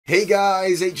Hey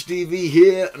guys, HDvee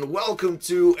here, and welcome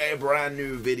to a brand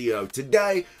new video.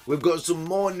 Today, we've got some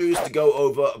more news to go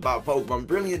over about Pokemon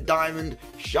Brilliant Diamond,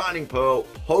 Shining Pearl,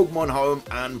 Pokemon Home,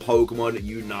 and Pokemon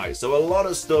Unite. So a lot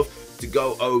of stuff to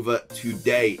go over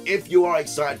today. If you are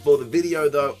excited for the video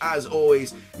though, as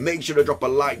always, make sure to drop a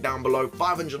like down below.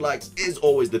 500 likes is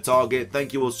always the target.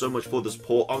 Thank you all so much for the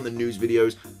support on the news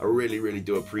videos. I really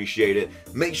do appreciate it.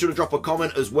 Make sure to drop a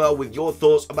comment as well with your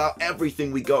thoughts about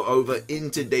everything we go over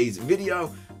in today's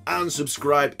video, and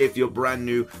subscribe if you're brand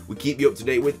new. We keep you up to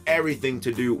date with everything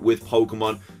to do with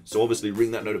Pokemon, so obviously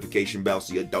ring that notification bell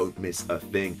so you don't miss a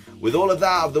thing. With all of that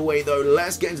out of the way though,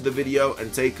 let's get into the video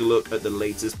and take a look at the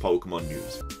latest Pokemon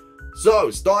news.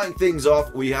 So, starting things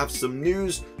off, we have some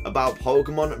news about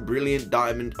Pokemon Brilliant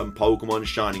Diamond and Pokemon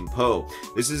Shining Pearl.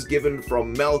 This is given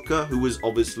from Melka, who is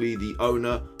obviously the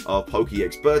owner of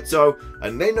PokeExperto,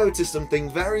 and they noticed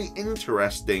something very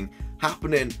interesting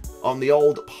happening on the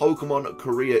old Pokemon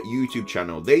Korea YouTube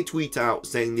channel. They tweet out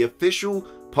saying the official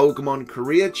Pokemon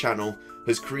Korea channel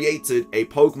has created a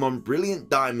Pokemon Brilliant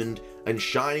Diamond and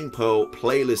Shining Pearl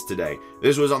playlist today.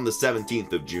 This was on the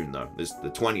 17th of June though. This is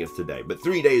the 20th today, but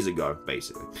 3 days ago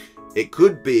basically. It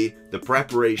could be the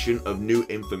preparation of new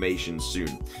information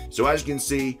soon. So as you can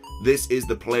see, this is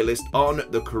the playlist on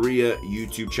the Korea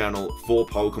YouTube channel for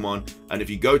Pokemon. And if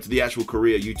you go to the actual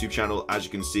Korea YouTube channel, as you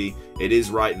can see, it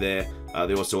is right there.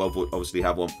 They also obviously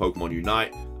have one Pokemon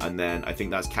Unite, and then I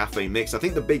think that's Cafe Mix. I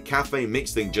think the big Cafe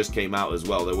Mix thing just came out as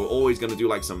well. They were always going to do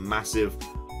like some massive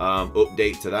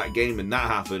update to that game, and that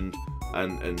happened.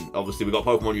 And obviously we got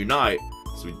Pokemon Unite.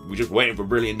 So we're just waiting for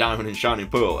Brilliant Diamond and Shining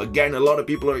Pearl. Again, a lot of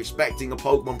people are expecting a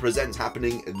Pokemon Presents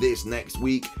happening this next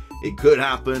week. It could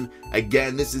happen.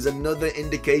 Again, this is another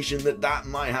indication that that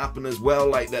might happen as well.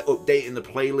 Like, they're updating the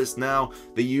playlist now.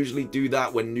 They usually do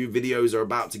that when new videos are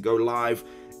about to go live.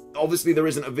 Obviously, there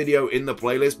isn't a video in the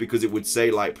playlist because it would say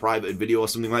like private video or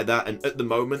something like that. And at the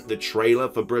moment, the trailer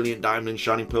for Brilliant Diamond and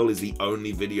Shining Pearl is the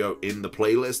only video in the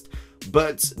playlist.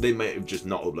 But they may have just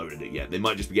not uploaded it yet. They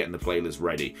might just be getting the playlist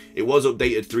ready. It was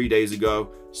updated 3 days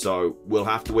ago, so we'll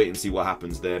have to wait and see what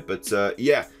happens there. But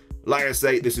yeah, like I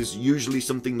say, this is usually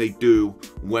something they do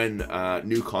when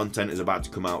new content is about to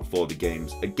come out for the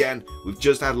games. Again, we've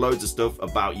just had loads of stuff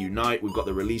about Unite. We've got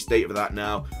the release date for that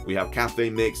now. We have Cafe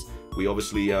Mix. We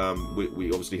obviously we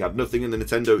obviously have nothing in the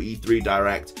Nintendo E3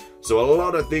 Direct. So a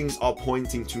lot of things are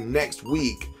pointing to next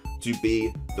week to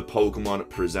be the Pokemon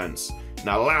Presents.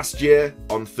 Now, last year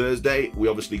on Thursday, we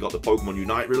obviously got the Pokemon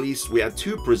Unite release. We had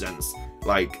 2 presents,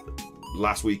 like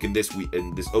last week and this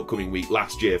upcoming week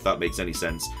last year, if that makes any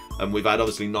sense. And we've had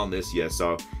obviously none this year.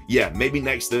 So yeah, maybe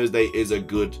next Thursday is a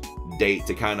good date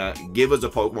to kind of give us a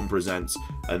Pokemon Presents,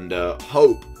 and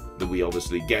hope that we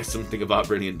obviously get something about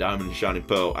Brilliant Diamond and Shining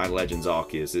Pearl and Legends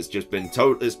Arceus. It's just been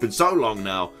it's been so long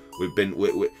now.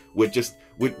 We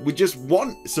just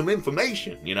want some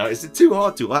information, you know. It's too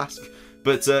hard to ask.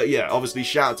 But yeah, obviously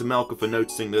shout out to Melka for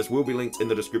noticing this. Will be linked in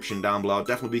the description down below. I'll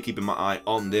definitely be keeping my eye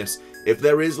on this. If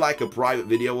there is like a private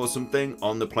video or something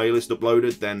on the playlist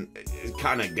uploaded, then it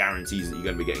kind of guarantees that you're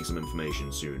going to be getting some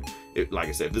information soon. Like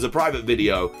I said, if there's a private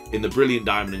video in the Brilliant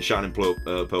Diamond and Shining Pearl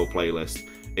playlist,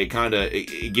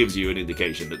 it gives you an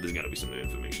indication that there's going to be some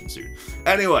information soon.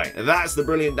 Anyway, that's the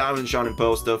Brilliant Diamond and Shining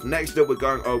Pearl stuff. Next up, we're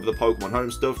going over the Pokemon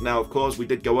Home stuff. Now, of course, we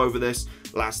did go over this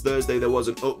last Thursday. There was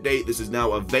an update. This is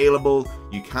now available.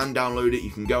 You can download it. You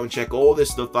can go and check all this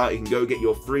stuff out. You can go get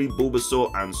your free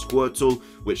Bulbasaur and Squirtle,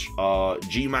 which are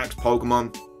G-Max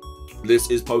Pokemon.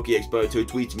 This is PokeExperto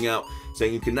tweeting out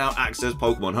saying you can now access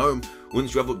Pokemon Home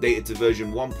once you have updated to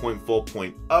version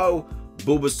 1.4.0.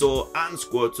 Bulbasaur and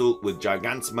Squirtle with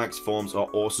Gigantamax forms are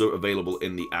also available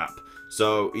in the app.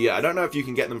 So yeah, I don't know if you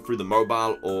can get them through the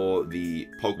mobile or the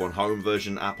Pokemon Home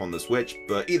version app on the Switch,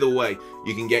 but either way,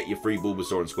 you can get your free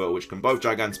Bulbasaur and Squirtle, which can both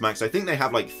Gigantamax. I think they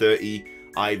have like 30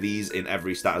 IVs in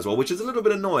every stat as well, which is a little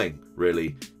bit annoying,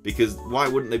 really, because why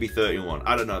wouldn't they be 31?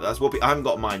 I don't know. That's what I haven't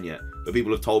got mine yet, but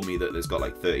people have told me that it's got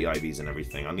like 30 IVs and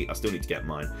everything. I still need to get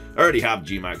mine. I already have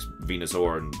G-Max,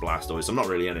 Venusaur, and Blastoise, so I'm not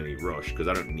really in any rush because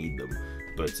I don't need them.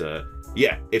 But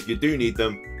yeah, if you do need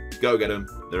them, go get them.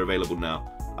 They're available now.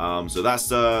 So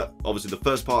that's obviously the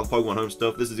first part of the Pokemon Home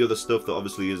stuff. This is the other stuff that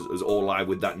obviously is all live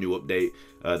with that new update.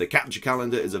 The capture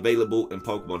calendar is available in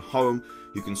Pokemon Home.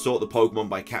 You can sort the Pokemon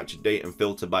by capture date and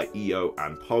filter by EO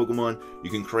and Pokemon. You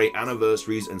can create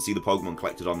anniversaries and see the Pokemon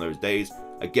collected on those days.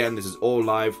 Again, this is all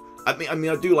live. I mean,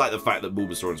 I do like the fact that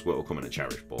Bulbasaur and Squirtle come in a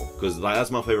Cherish Ball, because like,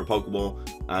 that's my favorite Pokeball.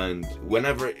 And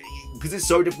whenever, because it's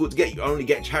so difficult to get, you only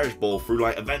get Cherish Ball through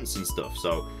like events and stuff.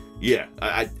 So yeah,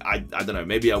 I don't know,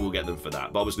 maybe I will get them for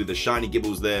that. But obviously the shiny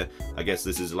Gibble's there. I guess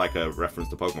this is like a reference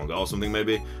to Pokemon Go or something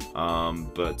maybe.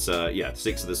 Yeah,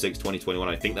 6th of the 6th, 2021,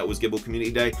 I think that was Gibble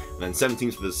Community Day. And then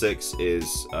 17th of the 6th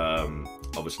is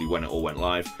obviously when it all went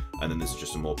live. And then this is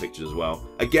just some more pictures as well.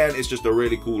 Again, it's just a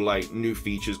really cool, like, new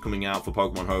features coming out for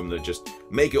Pokemon Home that just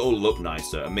make it all look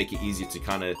nicer and make it easier to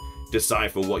kind of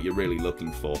decipher what you're really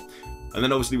looking for. And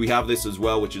then obviously we have this as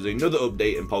well, which is another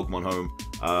update in Pokemon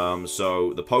Home.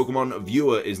 So the Pokemon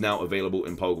Viewer is now available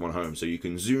in Pokemon Home. So you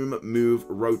can zoom, move,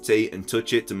 rotate, and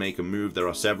touch it to make a move. There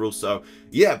are several. So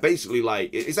yeah, basically, like,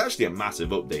 it's actually a massive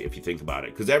update if you think about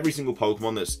it. Because every single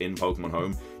Pokemon that's in Pokemon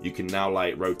Home, you can now,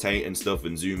 like, rotate and stuff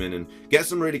and zoom in and get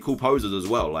some really cool poses as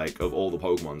well, like, of all the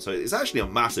Pokemon. So it's actually a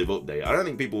massive update. I don't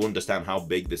think people understand how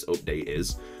big this update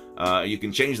is. You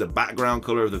can change the background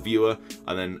color of the viewer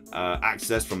and then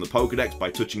access from the Pokedex by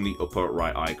touching the upper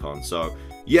right icon. So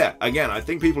yeah, again, I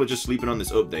think people are just sleeping on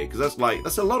this update because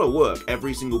that's a lot of work.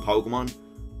 Every single Pokemon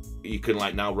you can,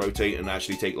 like, now rotate and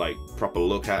actually take, like, proper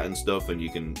look at and stuff, and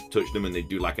you can touch them and they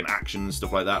do, like, an action and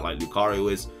stuff like that, like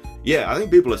Lucario is. Yeah, I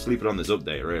think people are sleeping on this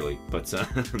update, really. But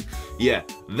yeah,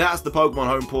 that's the Pokemon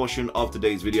Home portion of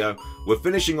today's video. We're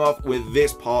finishing off with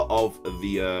this part of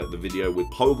the video with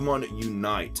Pokemon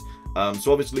Unite.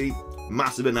 So obviously,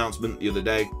 massive announcement the other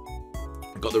day.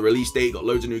 Got the release date, got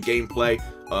loads of new gameplay,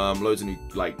 loads of new,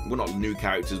 like, well, not new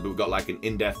characters, but we've got, like, an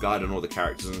in-depth guide on all the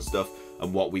characters and stuff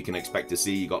and what we can expect to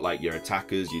see. You got, like, your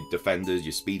attackers, your defenders,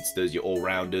 your speedsters, your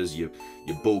all-rounders, your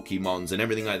bulky mons and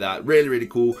everything like that. Really, really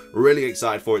cool. Really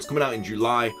excited for it. It's coming out in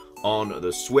July on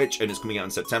the Switch, and it's coming out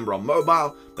in September on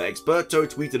mobile. But Experto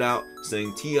tweeted out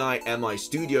saying TIMI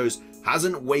Studios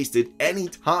hasn't wasted any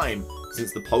time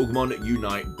since the Pokemon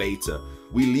Unite beta.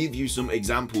 We leave you some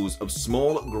examples of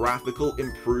small graphical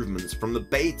improvements from the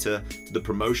beta to the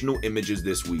promotional images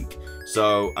this week.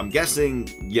 So I'm guessing,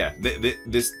 yeah,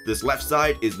 this left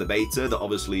side is the beta that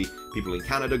obviously people in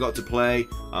Canada got to play.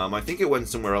 I think it went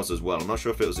somewhere else as well. I'm not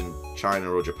sure if it was in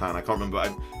China or Japan. I can't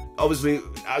remember. Obviously,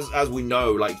 as we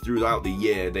know, like, throughout the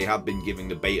year, they have been giving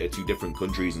the beta to different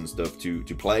countries and stuff to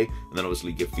play, and then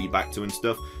obviously give feedback to and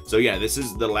stuff. So yeah, this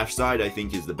is the left side, I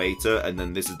think, is the beta, and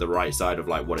then this is the right side of,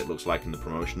 like, what it looks like in the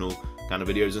promotional kind of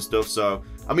videos and stuff. So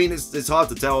I mean, it's hard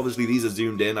to tell. Obviously, these are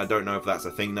zoomed in. I don't know if that's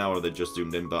a thing now or they're just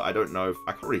zoomed in, but I don't know if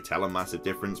I can't really tell a massive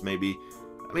difference. Maybe.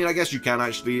 I mean, I guess you can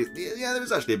actually, yeah,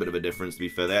 there's actually a bit of a difference, to be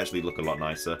fair. They actually look a lot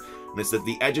nicer. And it says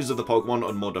the edges of the Pokemon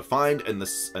are more defined and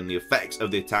the effects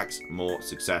of the attacks more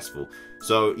successful.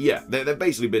 So, yeah, they've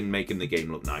basically been making the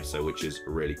game look nicer, which is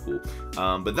really cool.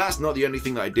 But that's not the only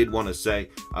thing that I did want to say.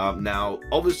 Now,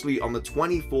 obviously, on the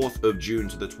 24th of June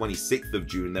to the 26th of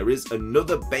June, there is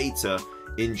another beta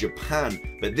in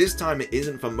Japan, but this time it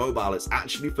isn't for mobile, it's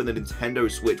actually for the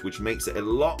Nintendo Switch, which makes it a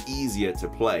lot easier to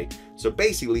play. So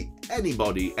basically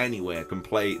anybody anywhere can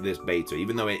play this beta,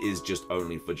 even though it is just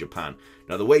only for Japan.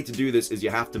 Now the way to do this is you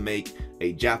have to make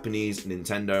a Japanese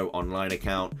Nintendo online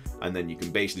account, and then you can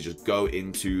basically just go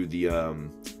into the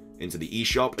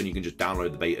eShop and you can just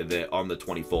download the beta there on the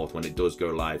 24th when it does go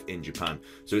live in Japan.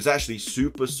 So it's actually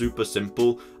super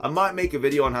simple. I might make a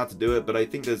video on how to do it, but I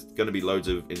think there's going to be loads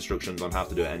of instructions on how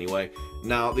to do it anyway.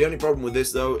 Now the only problem with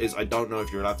this though is I don't know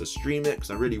if you're allowed to stream it, because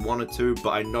I really wanted to,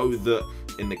 but I know that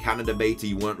in the Canada beta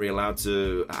you weren't really allowed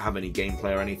to have any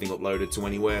gameplay or anything uploaded to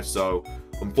anywhere. So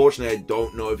unfortunately I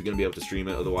don't know if you're going to be able to stream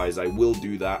it, otherwise I will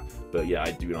do that. But yeah,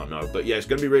 I do not know. But yeah, it's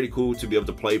going to be really cool to be able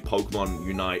to play Pokemon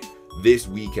Unite this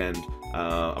weekend.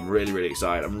 I'm really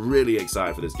excited. I'm really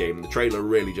excited for this game. The trailer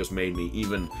really just made me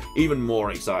even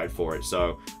more excited for it.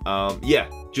 So yeah,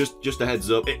 just a heads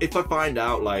up. If I find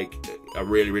out like a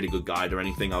really good guide or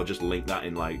anything, I'll just link that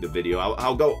in like the video.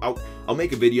 I'll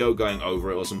make a video going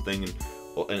over it or something,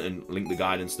 and link the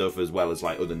guide and stuff, as well as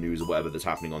like other news or whatever that's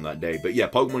happening on that day. But yeah,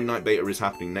 Pokemon Unite beta is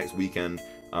happening next weekend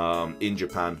in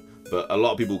Japan. But a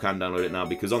lot of people can download it now,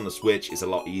 because on the Switch it's a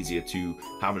lot easier to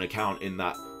have an account in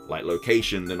that like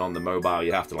location than on the mobile.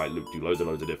 You have to like do loads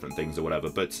of different things or whatever.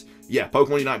 But yeah,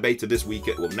 Pokemon Unite beta this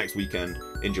weekend, well next weekend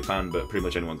in Japan, but pretty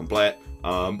much anyone can play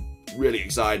it. Really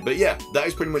excited. But yeah, that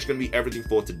is pretty much going to be everything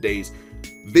for today's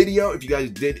video. If you guys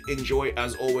did enjoy,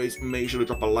 as always, make sure to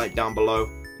drop a like down below,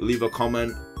 leave a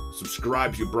comment,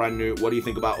 subscribe if you're brand new. What do you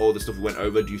think about all the stuff we went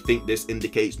over? Do you think this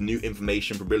indicates new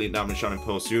information for Brilliant Diamond and Shining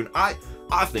Pearl soon? I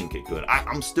think it could.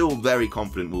 I'm still very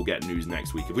confident we'll get news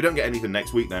next week. If we don't get anything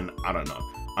next week, then I don't know.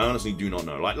 I honestly do not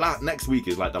know. Like next week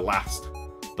is like the last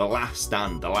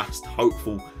stand, the last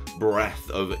hopeful breath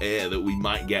of air that we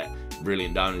might get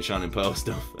Brilliant Diamond and Shining Pearl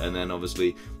stuff, and then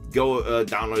obviously go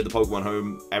download the Pokemon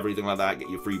Home, everything like that, get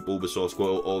your free Bulbasaur,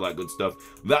 Squirtle, all that good stuff.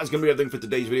 That's going to be everything for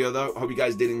today's video though. Hope you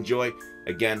guys did enjoy.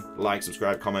 Again, like,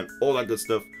 subscribe, comment, all that good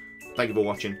stuff. Thank you for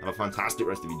watching. Have a fantastic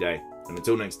rest of your day. And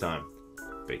until next time,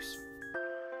 peace.